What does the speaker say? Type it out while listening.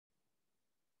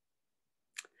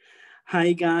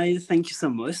Hi guys, thank you so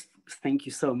much. Thank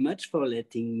you so much for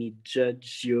letting me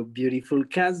judge your beautiful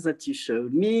cats that you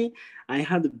showed me. I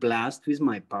had a blast with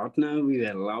my partner. We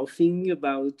were laughing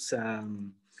about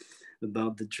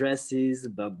the dresses,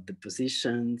 about the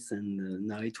positions, and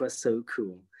no, it was so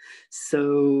cool.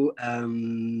 So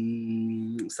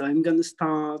I'm gonna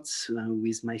start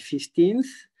with my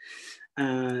 15th.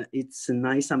 It's a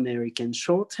nice American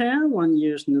short hair, 1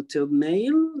 year neutered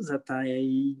male that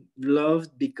I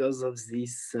loved because of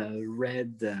this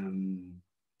red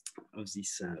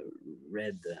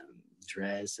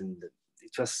dress, and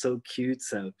it was so cute.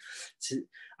 So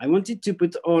I wanted to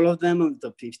put all of them on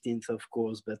the 15th, of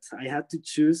course, but I had to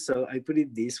choose, so I put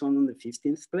it this one on the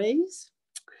 15th place.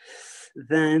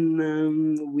 Then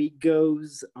we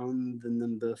goes on the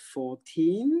number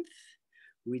 14th,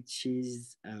 which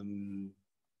is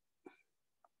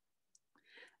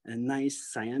a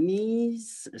nice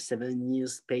Siamese, a 7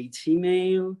 years paid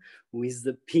female with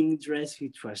the pink dress,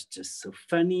 which was just so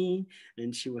funny.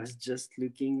 And she was just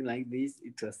looking like this.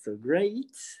 It was so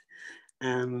great.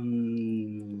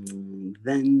 Then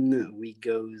we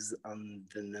goes on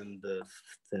the number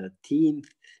 13th,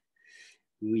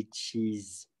 which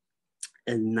is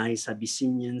a nice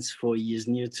Abyssinian 4 years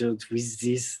neutered with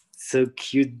this so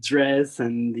cute dress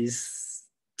and this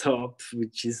top,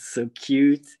 which is so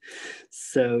cute.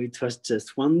 So it was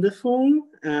just wonderful.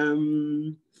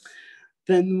 Then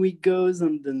we goes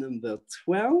on the number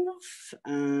 12,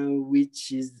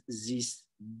 which is this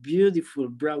beautiful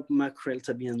brown mackerel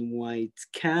tabby and white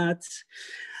cat.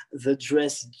 The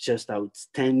dress is just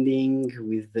outstanding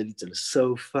with the little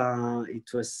sofa.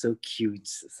 It was so cute.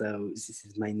 So this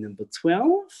is my number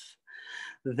 12.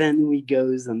 Then we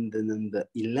goes on the number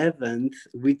 11th,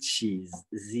 which is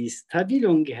this tabby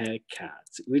long hair cat,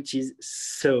 which is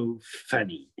so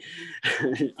funny.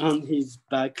 On his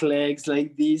back legs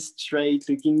like this, straight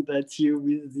looking at you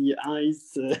with the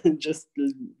eyes just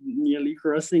nearly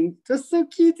crossing. Just so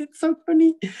cute, it's so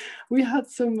funny. We had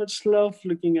so much love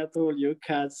looking at all your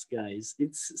cats, guys.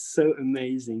 It's so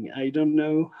amazing. I don't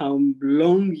know how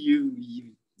long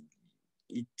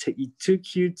it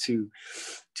took you to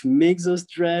make those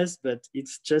dresses, but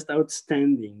it's just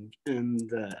outstanding,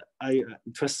 and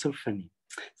it was so funny.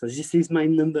 So this is my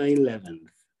number 11th.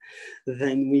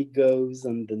 Then we goes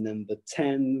on the number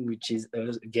 10, which is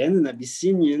again an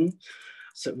Abyssinian.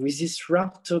 So with this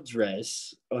raptor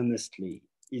dress, honestly,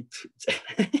 it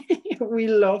we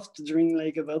laughed during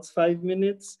like about 5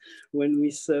 minutes when we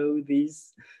saw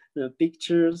these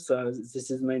pictures. So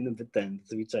this is my number 10,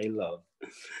 which I love.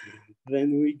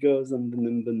 Then we goes on the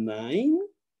number 9,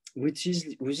 which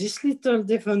is with this little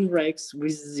Devon Rex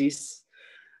with this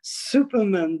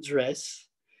Superman dress.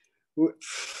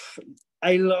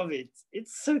 I love it.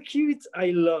 It's so cute.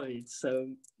 I love it.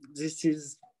 So this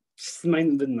is my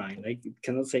number 9. I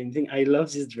cannot say anything. I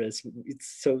love this dress.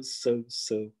 It's so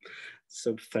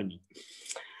funny.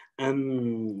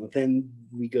 Then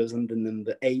we goes on the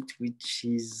number 8, which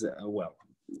is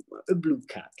a blue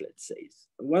cat, let's say.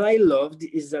 What I loved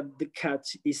is that the cat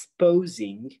is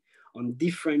posing on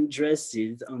different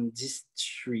dresses on this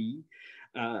tree.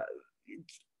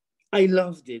 I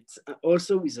loved it.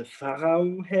 Also with a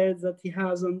pharaoh head that he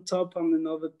has on top on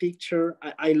another picture.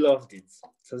 I loved it.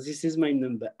 So this is my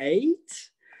number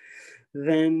 8.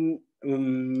 Then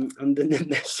on the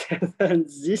number 7,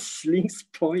 this Lynx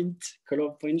Point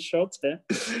color point short hair.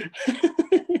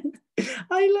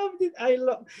 I loved it.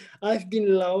 I've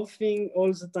been laughing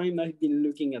all the time. I've been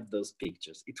looking at those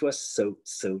pictures. It was so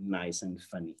nice and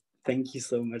funny. Thank you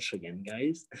so much again,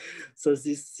 guys. So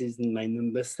this is my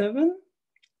number 7.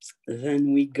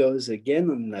 Then we goes again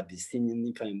on Abyssinian,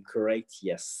 if I'm correct.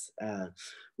 Yes,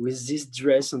 with this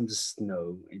dress on the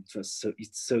snow.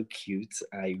 It's so cute.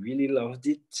 I really loved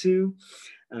it too.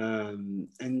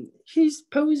 And he's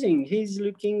posing. He's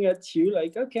looking at you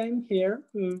like, okay, I'm here.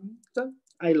 So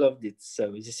I loved it.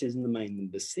 So this is my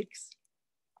number 6.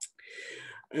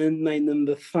 And my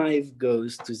number 5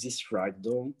 goes to this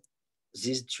ragdoll.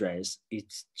 This dress,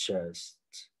 it's just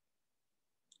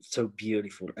so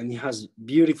beautiful, and he has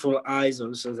beautiful eyes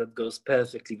also that goes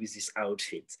perfectly with this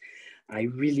outfit. I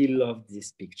really love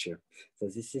this picture. So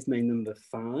this is my number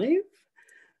 5.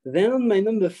 Then on my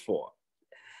number 4,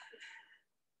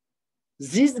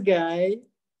 this guy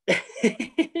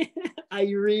I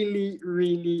really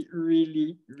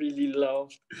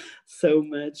loved so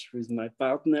much with my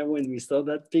partner when we saw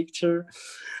that picture.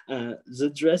 The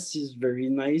dress is very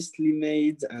nicely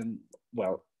made, and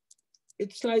well,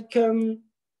 it's like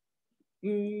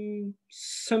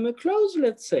summer clothes,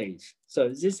 let's say. So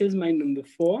this is my number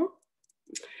 4.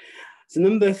 The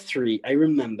number 3, I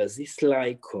remember this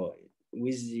Lycoi.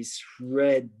 with this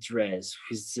red dress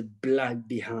with the black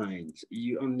behind.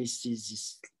 You only see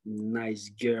this nice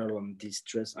girl on this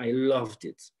dress. I loved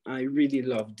it. I really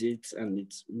loved it, and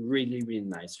it's really, really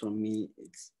nice. For me,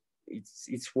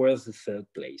 it's worth the third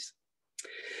place.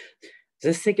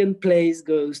 The second place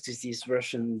goes to this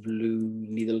Russian blue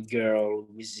little girl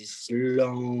with this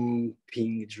long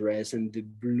pink dress and the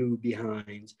blue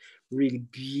behind. Really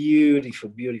beautiful,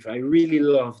 beautiful. I really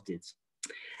loved it.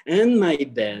 And my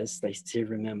best, I still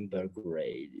remember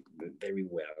very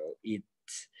well. It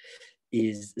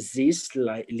is this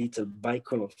little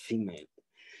bicolor female.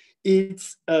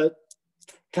 It's a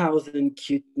thousand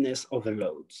cuteness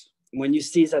overloads. When you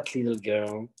see that little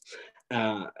girl,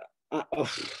 uh,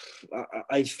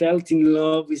 I felt in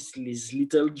love with this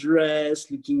little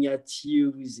dress, looking at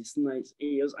you with these nice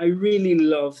ears. I really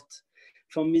loved.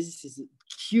 For me, this is the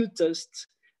cutest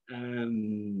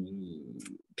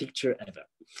picture ever.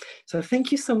 So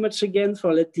thank you so much again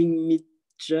for letting me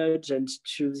judge and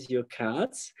choose your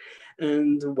cards.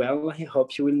 And well, I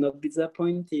hope you will not be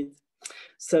disappointed.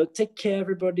 So take care,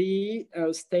 everybody.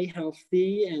 Stay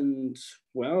healthy, and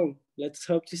well, let's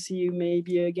hope to see you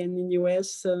maybe again in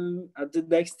US at the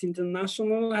next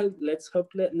international. Let's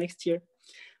hope next year.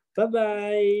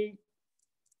 Bye-bye.